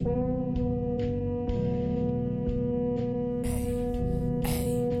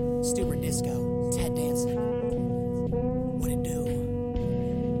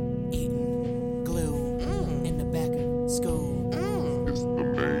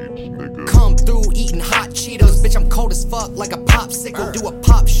Bitch, I'm cold as fuck like a popsicle. Do a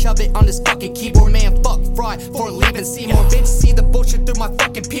pop, shove it on this fucking keyboard. Man, fuck Fry for leaving Seymour. Bitch, see the bullshit through my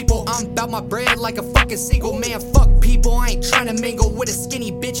fucking people. I'm about my bread like a fucking seagull. Man, fuck people, I ain't tryna mingle with a skinny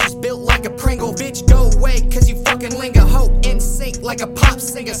bitch who's built like a Pringle. Bitch, go away, cause you fucking linger. Hoe in sync like a pop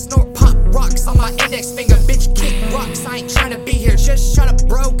singer. Snort pop rocks on my index finger. Bitch, kick rocks, I ain't tryna be here. Just shut up,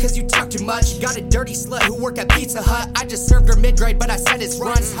 bro, cause you talk too much. Got a dirty slut who work at Pizza Hut. I just served her mid-grade, but I said it's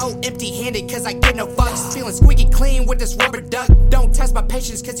runs. Hoe empty-handed, cause I get no fucks. Feeling squeaky clean with this rubber duck. Don't test my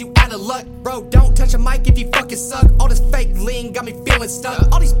patience, cause you out of luck. Bro, don't touch a mic if you fucking suck. All this fake lean got me feeling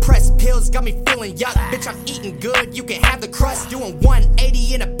stuck. All these press pills got me feeling yuck. Bitch, I'm eating good, you can have the crust. Doing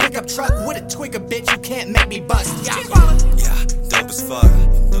 180 in a pickup truck with a twigger, bitch, you can't make me bust. Yeah, dope as fuck.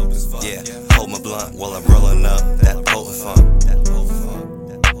 Yeah, hold my blunt while I'm rolling up that potent funk.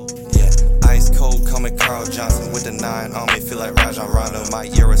 Yeah, ice cold, call me Carl Johnson with the 9 on me. Feel like Rajon Rondo,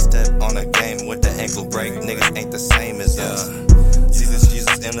 might Euro step on a game with the ankle break. Niggas ain't the same as us.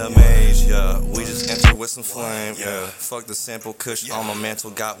 Zezus in the maze, yeah. We just enter with some flame, yeah. Fuck the sample, kush on my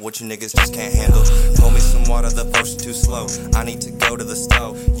mantle. Got what you niggas just can't handle. Pour me some water, the potion too slow. I need to go to the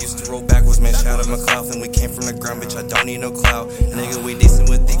stove. Used to roll backwards, man, shout out McLaughlin. We came from the ground, bitch, I don't need no clout. Nigga, we decent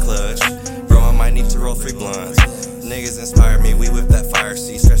with the clutch. Bro, I might need to roll 3 blunts. Niggas inspire me, we whip that fire.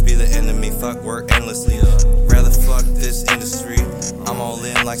 See, stress be the enemy, fuck work endlessly. Rather fuck this industry. I'm all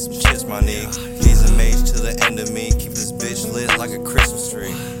in like some chips, my nigga. He's a mage to the end of me. Keep this bitch lit like a Christmas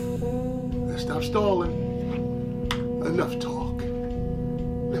tree. Let's stop stalling. Enough talk.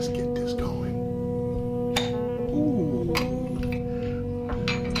 Let's get this going. Ooh.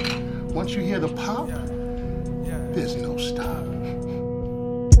 Once you hear the pop, there's no stop.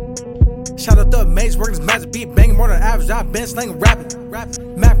 Shout out the maze, working this magic beat, banging more than average. I've been slinging rapping.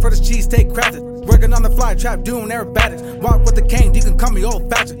 Mac for this cheesesteak crafted. Working on the fly trap, doing aerobatics. Walk with the cane, you can call me old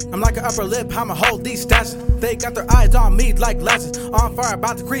fashioned. I'm like an upper lip, I'ma hold these stashes. They got their eyes on me like lashes. On fire,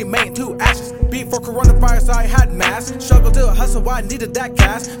 about to cremate into ashes. Before coronavirus, I had mass. Struggle to hustle, I needed that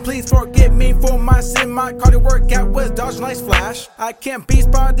cash. Please forgive me for my sin. My cardio workout was dodging nice flash. I can't be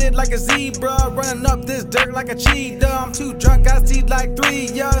spotted like a zebra. Running up this dirt like a cheetah. I'm too drunk, I see like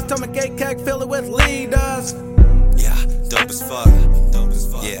 3 years. Stomach ache, keg, fill it with leaders. Yeah, dope as fuck.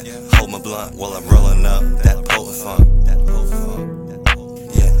 Yeah, hold my blunt while I'm rolling up that potent funk.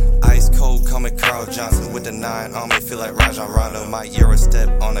 Yeah, ice cold, call me Carl Johnson with the 9 on me. Feel like Rajon Rondo, might Euro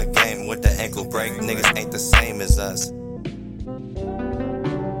step on a game with the ankle break. Niggas ain't the same as us.